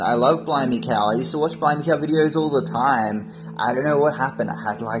I love Blimey Cow. I used to watch Blimey Cow videos all the time. I don't know what happened. I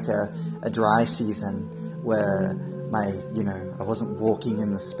had like a dry season where I wasn't walking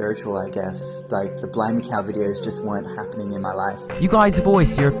in the spiritual, I guess. Like, the Blimey Cow videos just weren't happening in my life. You guys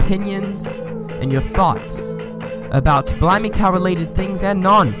voice your opinions and your thoughts about Blimey Cow related things and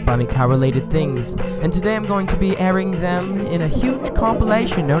non-Blimey Cow related things. And today I'm going to be airing them in a huge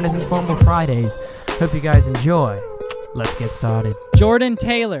compilation known as Informal Fridays. Hope you guys enjoy. Let's get started. Jordan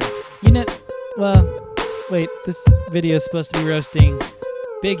Taylor. This video is supposed to be roasting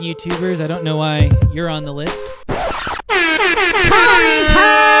big YouTubers. I don't know why you're on the list. Calling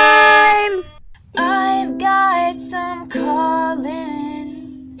time! I've got some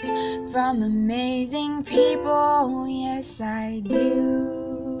call-ins from amazing people. Yes, I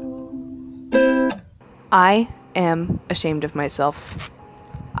do. I am ashamed of myself.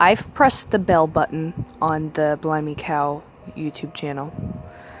 I've pressed the bell button on the Blimey Cow YouTube channel.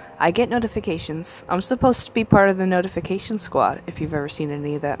 I get notifications. I'm supposed to be part of the notification squad, if you've ever seen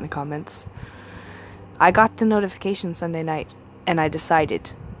any of that in the comments. I got the notification Sunday night, and I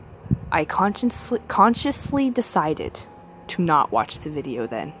consciously decided to not watch the video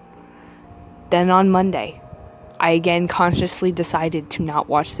then. Then on Monday, I again consciously decided to not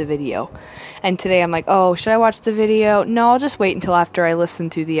watch the video. And today I'm like, oh, should I watch the video? No, I'll just wait until after I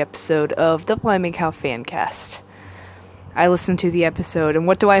listen to the episode of the Blimey Cow Fancast. I listened to the episode, and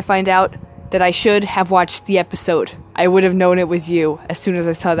what do I find out? That I should have watched the episode. I would have known it was you as soon as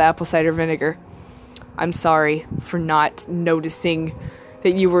I saw the apple cider vinegar. I'm sorry for not noticing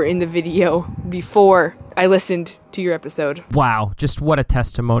that you were in the video before I listened to your episode. Wow, just what a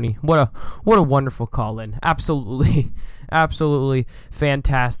testimony. What a wonderful call-in. Absolutely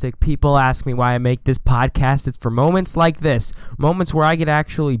fantastic. People ask me why I make this podcast. It's for moments like this. Moments where I get to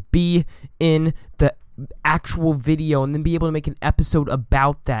actually be in the actual video and then be able to make an episode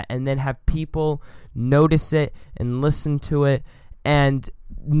about that and then have people notice it and listen to it and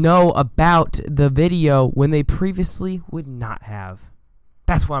know about the video when they previously would not have.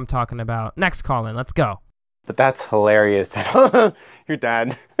 That's what I'm talking about. Next call in. Let's go. But that's hilarious. Your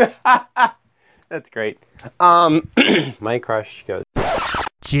dad. That's great. My crush goes.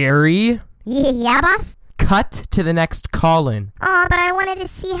 Jerry. Yeah, boss? Cut to the next call in. Oh, but I wanted to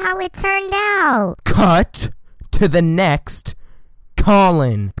see how it turned out. Cut to the next call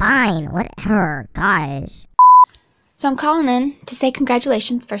in. Fine, whatever. Gosh. So I'm calling in to say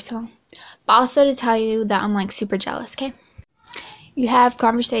congratulations, first of all. But also to tell you that I'm, super jealous, okay? You have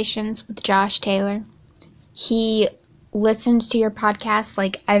conversations with Josh Taylor. He listens to your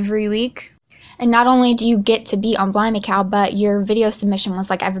podcast, every week. And not only do you get to be on Blimey Cow, but your video submission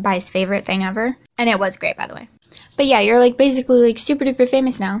was, everybody's favorite thing ever. And it was great, by the way. But yeah, you're, basically, super duper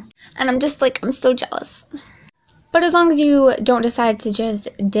famous now. And I'm just, I'm so jealous. But as long as you don't decide to just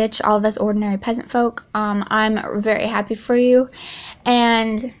ditch all of us ordinary peasant folk, I'm very happy for you.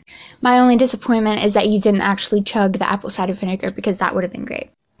 And my only disappointment is that you didn't actually chug the apple cider vinegar, because that would have been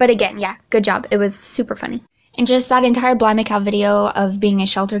great. But again, yeah, good job. It was super funny. And just that entire Blimey Cow video of being a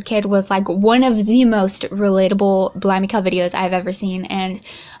sheltered kid was one of the most relatable Blimey Cow videos I've ever seen. And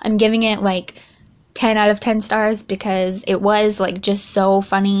I'm giving it 10 out of 10 stars because it was just so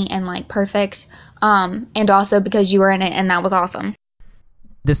funny and perfect. And also because you were in it and that was awesome.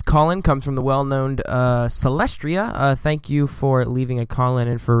 This call-in comes from the well-known Celestria. Thank you for leaving a call-in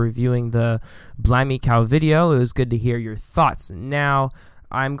and for reviewing the Blimey Cow video. It was good to hear your thoughts. Now,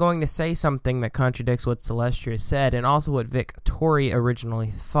 I'm going to say something that contradicts what Celestria said and also what Victoria originally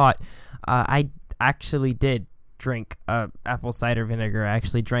thought. I actually did drink apple cider vinegar. I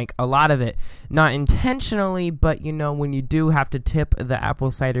actually drank a lot of it. Not intentionally, but when you do have to tip the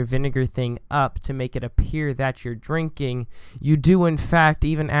apple cider vinegar thing up to make it appear that you're drinking, you do in fact,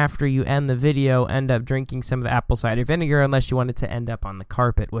 even after you end the video, end up drinking some of the apple cider vinegar unless you want it to end up on the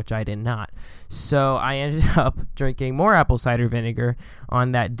carpet, which I did not. So I ended up drinking more apple cider vinegar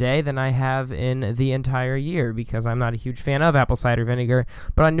on that day than I have in the entire year because I'm not a huge fan of apple cider vinegar,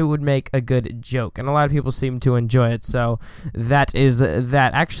 but I knew it would make a good joke, and a lot of people seem to enjoy it. So that is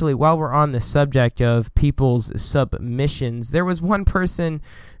that. Actually, while we're on the subject of people's submissions, there was one person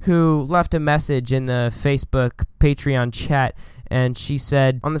who left a message in the Facebook Patreon chat, and she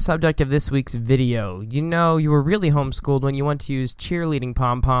said, on the subject of this week's video, you were really homeschooled when you want to use cheerleading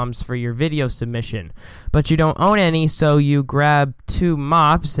pom-poms for your video submission, but you don't own any, so you grab 2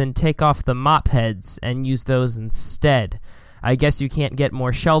 mops and take off the mop heads and use those instead. I guess you can't get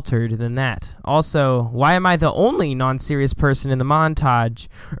more sheltered than that. Also, why am I the only non-serious person in the montage?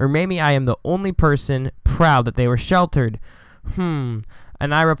 Or maybe I am the only person proud that they were sheltered.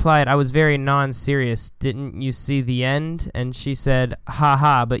 And I replied, I was very non-serious. Didn't you see the end? And she said, ha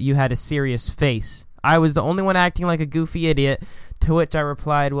ha, but you had a serious face. I was the only one acting like a goofy idiot, to which I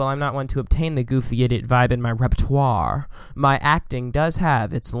replied, well, I'm not one to obtain the goofy idiot vibe in my repertoire. My acting does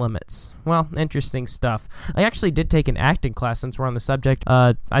have its limits. Well, interesting stuff. I actually did take an acting class since we're on the subject.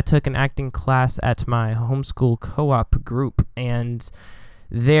 I took an acting class at my homeschool co-op group, and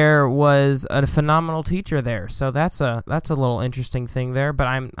there was a phenomenal teacher there, so that's a little interesting thing there. But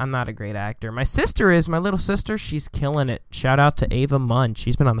I'm not a great actor. My little sister. She's killing it. Shout out to Ava Munn.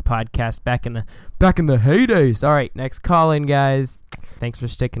 She's been on the podcast back in the heydays. All right, next call in, guys. Thanks for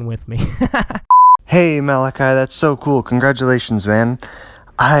sticking with me. Hey Malachi, that's so cool. Congratulations, man.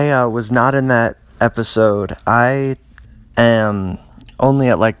 I was not in that episode. I am only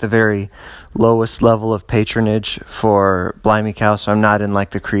at like the very lowest level of patronage for Blimey Cow, so I'm not in like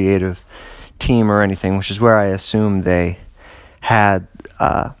the creative team or anything, which is where I assume they had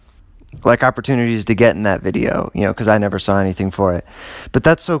like opportunities to get in that video, you know, because I never saw anything for it. But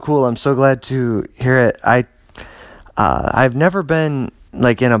that's so cool. I'm so glad to hear it. I've never been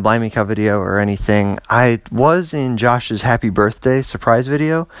like in a Blimey Cow video or anything. I was in Josh's happy birthday surprise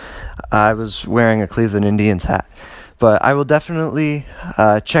video. I was wearing a Cleveland Indians hat. But I will definitely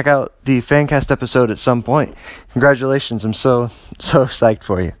check out the Fancast episode at some point. Congratulations. I'm so psyched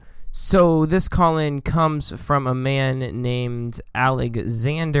for you. So this call-in comes from a man named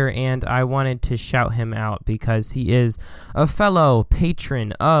Alexander, and I wanted to shout him out because he is a fellow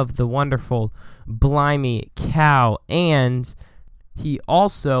patron of the wonderful Blimey Cow, and he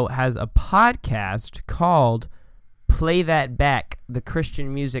also has a podcast called Play That Back, the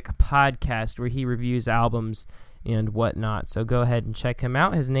Christian music podcast, where he reviews albums and whatnot. So go ahead and check him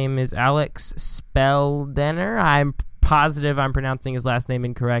out. His name is Alex Speldener. I'm positive I'm pronouncing his last name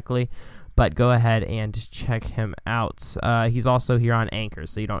incorrectly, but go ahead and check him out. He's also here on Anchor,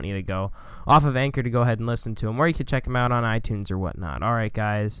 so you don't need to go off of Anchor to go ahead and listen to him, or you can check him out on iTunes or whatnot. All right,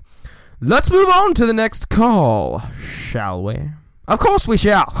 guys, let's move on to the next call, shall we? Of course we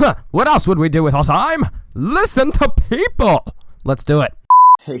shall. What else would we do with our time? Listen to people. Let's do it.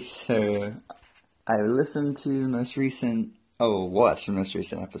 Hey, so I watched the most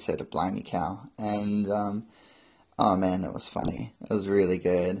recent episode of Blimey Cow, and oh man, it was funny. It was really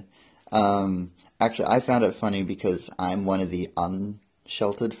good. Actually, I found it funny because I'm one of the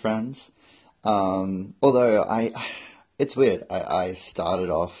unsheltered friends. Although it's weird. I started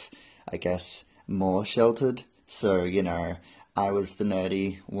off, I guess, more sheltered. So, you know, I was the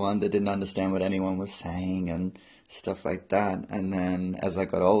nerdy one that didn't understand what anyone was saying and stuff like that. And then as I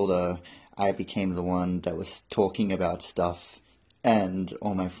got older, I became the one that was talking about stuff, and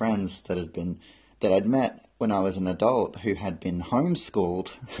all my friends that I'd met when I was an adult who had been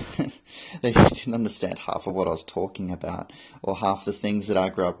homeschooled, they didn't understand half of what I was talking about, or half the things that I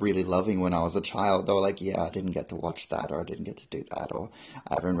grew up really loving when I was a child. They were like, yeah, I didn't get to watch that, or I didn't get to do that, or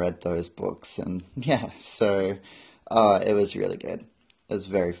I haven't read those books. And yeah, so it was really good. It was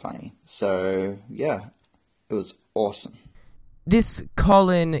very funny. So yeah, it was awesome. This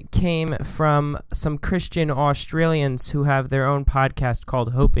call-in came from some Christian Australians who have their own podcast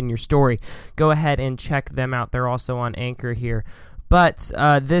called Hope in Your Story. Go ahead and check them out. They're also on Anchor here. But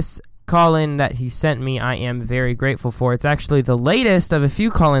this call-in that he sent me, I am very grateful for. It's actually the latest of a few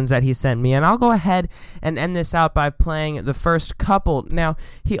call-ins that he sent me, and I'll go ahead and end this out by playing the first couple. Now,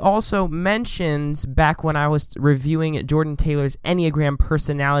 he also mentions back when I was reviewing Jordan Taylor's Enneagram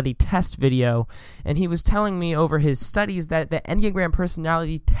Personality Test video, and he was telling me over his studies that the Enneagram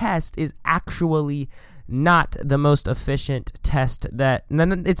Personality Test is actually not the most efficient test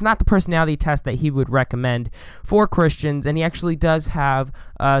it's not the personality test that he would recommend for Christians, and he actually does have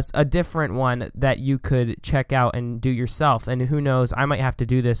a different one that you could check out and do yourself, and who knows, I might have to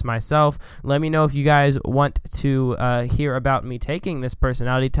do this myself. Let me know if you guys want to hear about me taking this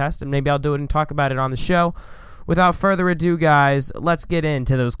personality test, and maybe I'll do it and talk about it on the show. Without further ado, guys, let's get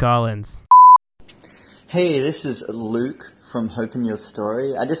into those call-ins. Hey, this is Luke from Hope in Your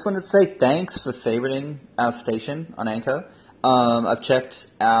Story. I just wanted to say thanks for favoriting our station on Anchor. I've checked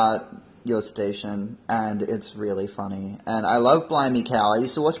out your station, and it's really funny. And I love Blimey Cow. I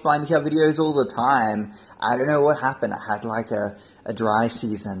used to watch Blimey Cow videos all the time. I don't know what happened. I had like a dry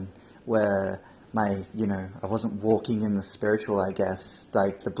season where I wasn't walking in the spiritual, I guess.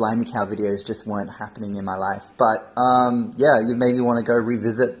 Like, the Blimey Cow videos just weren't happening in my life. But, yeah, you made me want to go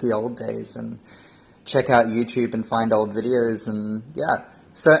revisit the old days and check out YouTube and find old videos, and yeah.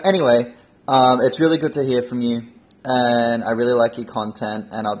 So anyway, it's really good to hear from you, and I really like your content,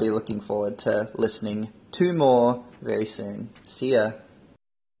 and I'll be looking forward to listening to more very soon. See ya.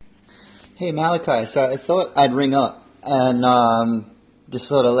 Hey Malachi, so I thought I'd ring up and just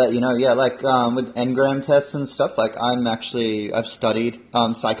sort of let you know, yeah, like with engram tests and stuff, like I've studied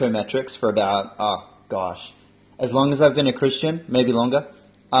psychometrics for about, as long as I've been a Christian, maybe longer.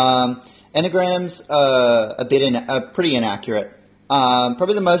 Enneagrams are pretty inaccurate.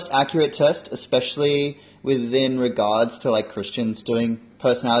 Probably the most accurate test, especially within regards to like Christians doing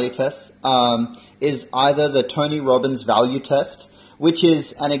personality tests, is either the Tony Robbins value test, which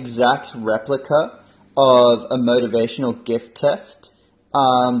is an exact replica of a motivational gift test.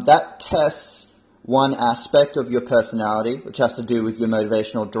 That tests one aspect of your personality, which has to do with your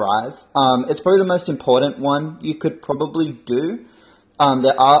motivational drive. It's probably the most important one you could probably do.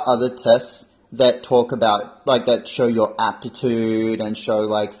 There are other tests that talk about, like, that show your aptitude and show,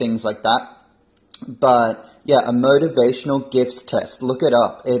 like, things like that. But, yeah, a motivational gifts test. Look it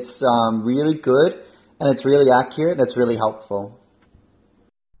up. It's really good, and it's really accurate, and it's really helpful.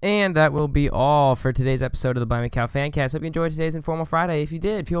 And that will be all for today's episode of the Blimey Cow Fancast. Hope you enjoyed today's Informal Friday. If you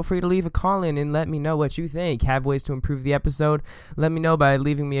did, feel free to leave a call-in and let me know what you think. Have ways to improve the episode? Let me know by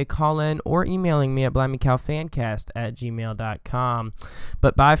leaving me a call-in or emailing me at blimeykowfancast@gmail.com.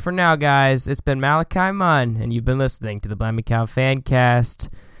 But bye for now, guys. It's been Malachi Munn, and you've been listening to the Blimey Cow Fancast.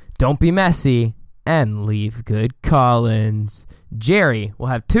 Don't be messy, and leave good call-ins. Jerry will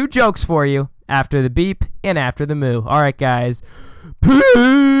have 2 jokes for you after the beep and after the moo. All right, guys.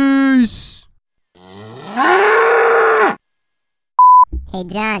 Peace! Hey,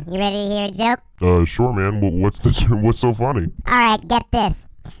 John, you ready to hear a joke? Sure, man. What's so funny? Alright, get this.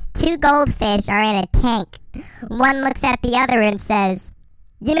 2 goldfish are in a tank. One looks at the other and says,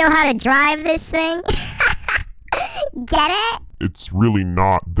 "You know how to drive this thing?" Get it? It's really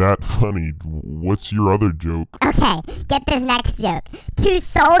not that funny. What's your other joke? Okay, get this next joke. 2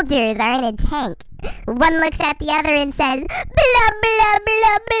 soldiers are in a tank. One looks at the other and says, "Blub, blub,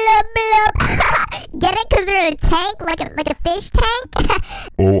 blub, blub, blub." Get it? Because they're in a tank? Like a fish tank?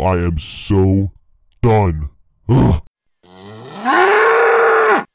 Oh, I am so done. Ugh.